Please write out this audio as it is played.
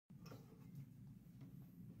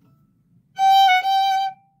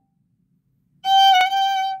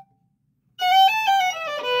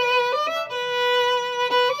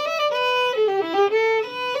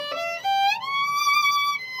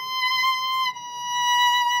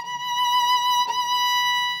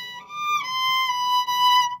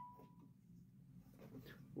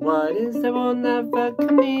Spiders that will never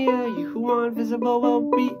come near you, who are invisible will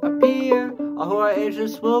reappear. All who are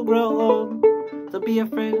ageless will grow old. Don't be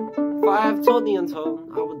afraid, for I have told the untold.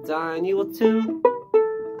 I will die and you will too.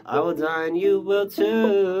 I will die and you will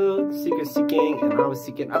too. The seeker seeking, and I was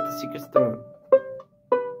seeking out the seeker's throne.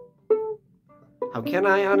 How can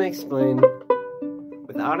I unexplain,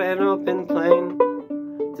 without an open plain,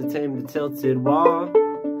 to tame the tilted wall,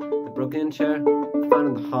 the broken chair found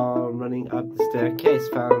in the hall, running up the staircase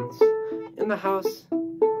found in the house,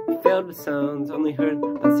 filled with sounds, only heard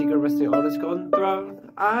a seeker resting on his golden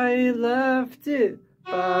throne. I left it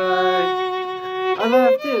by, I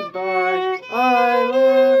left it by, I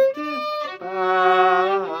left it by,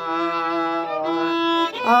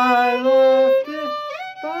 I left it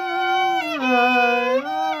by,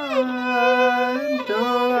 and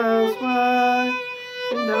don't ask why,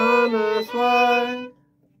 and don't ask why.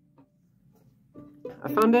 I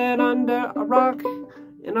found it under a rock,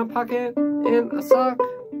 in a pocket, in a sock,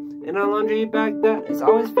 in a laundry bag that is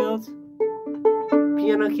always filled.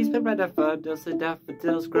 Piano keys played by daffodils, the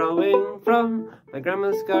daffodils growing from my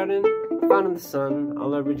grandma's garden, found in the sun,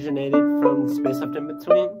 all originated from the space left in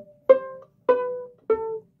between.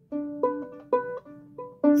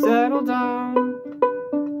 Settle down,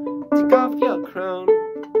 take off your crown,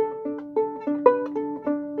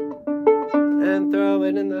 and throw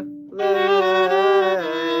it in the lake.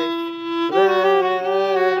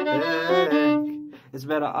 It's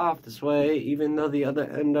better off this way, even though the other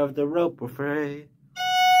end of the rope will fray.